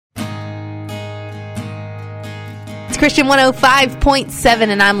Christian 105.7,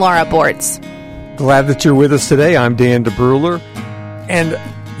 and I'm Laura Bortz. Glad that you're with us today. I'm Dan DeBruler. And,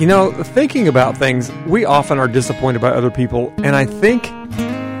 thinking about things, we often are disappointed by other people. And I think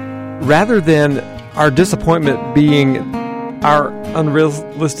rather than our disappointment being our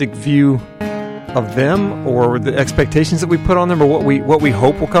unrealistic view of them or the expectations that we put on them or what we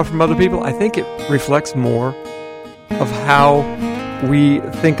hope will come from other people, I think it reflects more of how we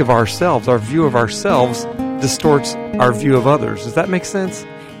think of ourselves. Our view of ourselves distorts our view of others. Does that make sense?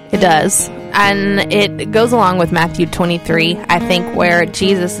 It does. And it goes along with Matthew 23, I think, where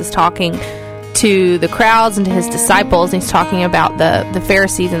Jesus is talking to the crowds and to his disciples, and he's talking about the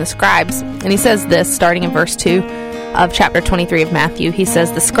Pharisees and the scribes. And he says this, starting in verse 2 of chapter 23 of Matthew. He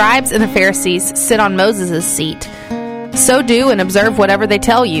says, "The scribes and the Pharisees sit on Moses' seat. So do and observe whatever they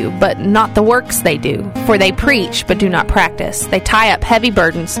tell you, but not the works they do. For they preach, but do not practice. They tie up heavy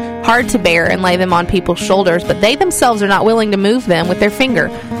burdens, hard to bear, and lay them on people's shoulders, but they themselves are not willing to move them with their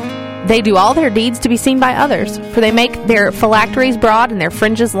finger. They do all their deeds to be seen by others, for they make their phylacteries broad and their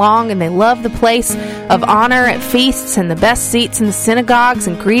fringes long, and they love the place of honor at feasts and the best seats in the synagogues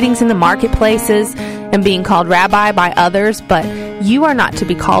and greetings in the marketplaces, and being called rabbi by others. But you are not to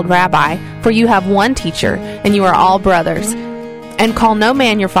be called rabbi, for you have one teacher, and you are all brothers. And call no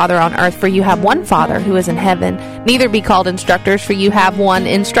man your father on earth, for you have one Father who is in heaven. Neither be called instructors, for you have one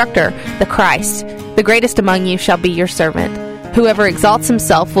instructor, the Christ. The greatest among you shall be your servant. Whoever exalts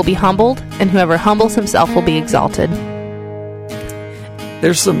himself will be humbled, and whoever humbles himself will be exalted."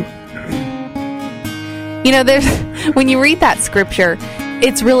 There's some... when you read that scripture,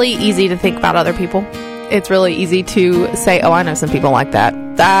 it's really easy to think about other people. It's really easy to say, oh, I know some people like that.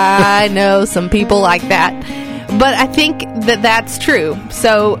 I know some people like that. But I think that that's true.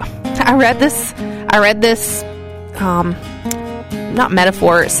 So I read this not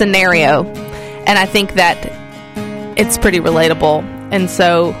metaphor, scenario, and I think that it's pretty relatable, and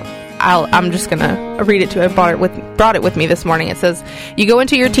so I'm just going to read it to you. I brought it with me this morning. It says, "You go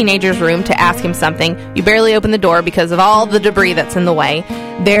into your teenager's room to ask him something. You barely open the door because of all the debris that's in the way.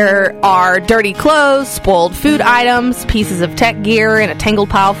 There are dirty clothes, spoiled food items, pieces of tech gear, and a tangled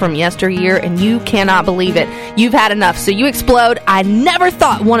pile from yesteryear, and you cannot believe it. You've had enough, so you explode. I never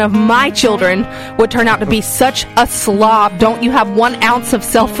thought one of my children would turn out to be such a slob. Don't you have 1 ounce of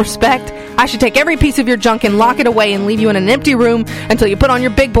self-respect? I should take every piece of your junk and lock it away and leave you in an empty room until you put on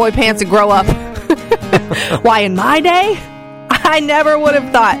your big boy pants and grow up." Why, in my day, I never would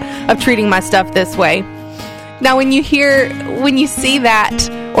have thought of treating my stuff this way. Now, when you see that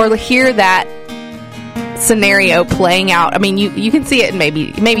or hear that scenario playing out, I mean, you can see it, and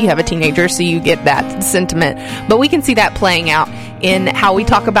maybe you have a teenager, so you get that sentiment, but we can see that playing out in how we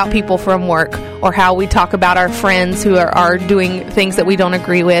talk about people from work, or how we talk about our friends who are doing things that we don't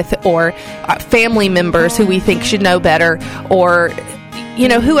agree with, or family members who we think should know better, or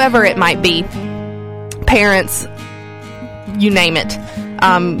whoever it might be, parents, you name it.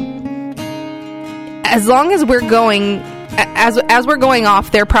 As long as we're going as we're going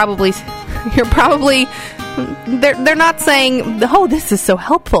off, they're not saying, "Oh, this is so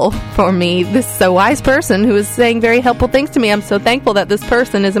helpful for me. This is a wise person who is saying very helpful things to me. I'm so thankful that this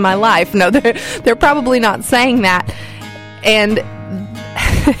person is in my life." No, they're probably not saying that. And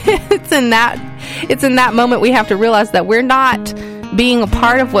it's in that moment we have to realize that we're not being a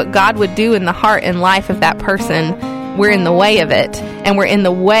part of what God would do in the heart and life of that person. We're in the way of it, and we're in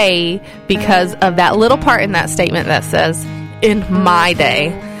the way because of that little part in that statement that says, "in my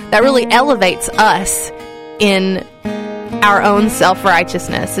day." That really elevates us in our own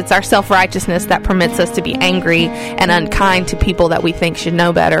self-righteousness. It's our self-righteousness that permits us to be angry and unkind to people that we think should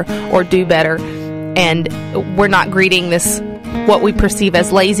know better or do better. And we're not greeting this, what we perceive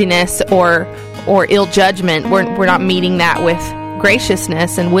as laziness or ill judgment. We're not meeting that with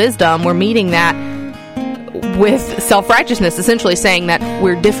graciousness and wisdom. We're meeting that with self-righteousness, essentially saying that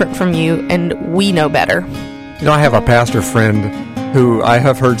we're different from you and we know better. I have a pastor friend who I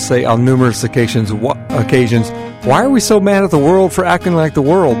have heard say on numerous occasions, "Why are we so mad at the world for acting like the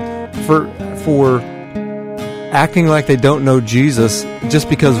world? For acting like they don't know Jesus just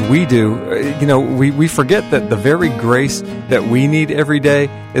because we do." We forget that the very grace that we need every day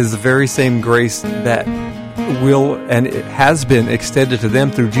is the very same grace that will and it has been extended to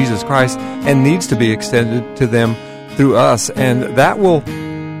them through Jesus Christ and needs to be extended to them through us. And that will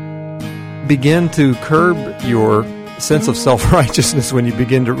begin to curb your sense of self-righteousness when you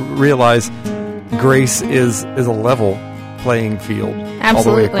begin to realize grace is a level playing field. Absolutely. All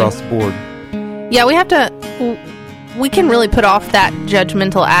the way across the board. Yeah, we can really put off that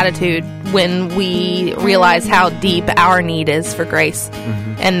judgmental attitude when we realize how deep our need is for grace,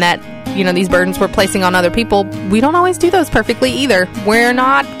 and that, you know, these burdens we're placing on other people, we don't always do those perfectly either. We're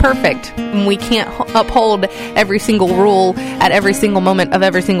not perfect. We can't uphold every single rule at every single moment of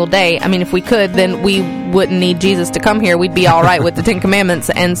every single day. I mean, if we could, then we wouldn't need Jesus to come here. We'd be all right with the Ten Commandments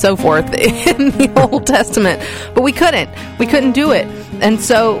and so forth in the Old Testament. But we couldn't. We couldn't do it. And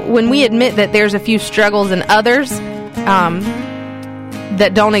so when we admit that there's a few struggles in others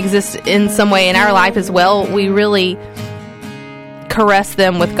that don't exist in some way in our life as well, we really caress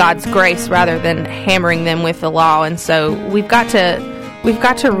them with God's grace rather than hammering them with the law. And so we've got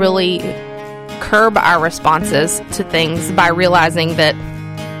to really curb our responses to things by realizing that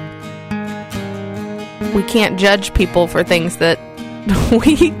we can't judge people for things that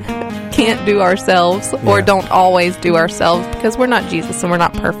we can't do ourselves or don't always do ourselves, because we're not Jesus and we're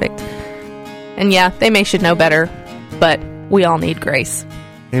not perfect. And yeah, they should know better, but we all need grace.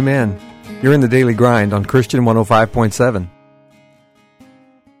 Amen. You're in the Daily Grind on Christian 105.7.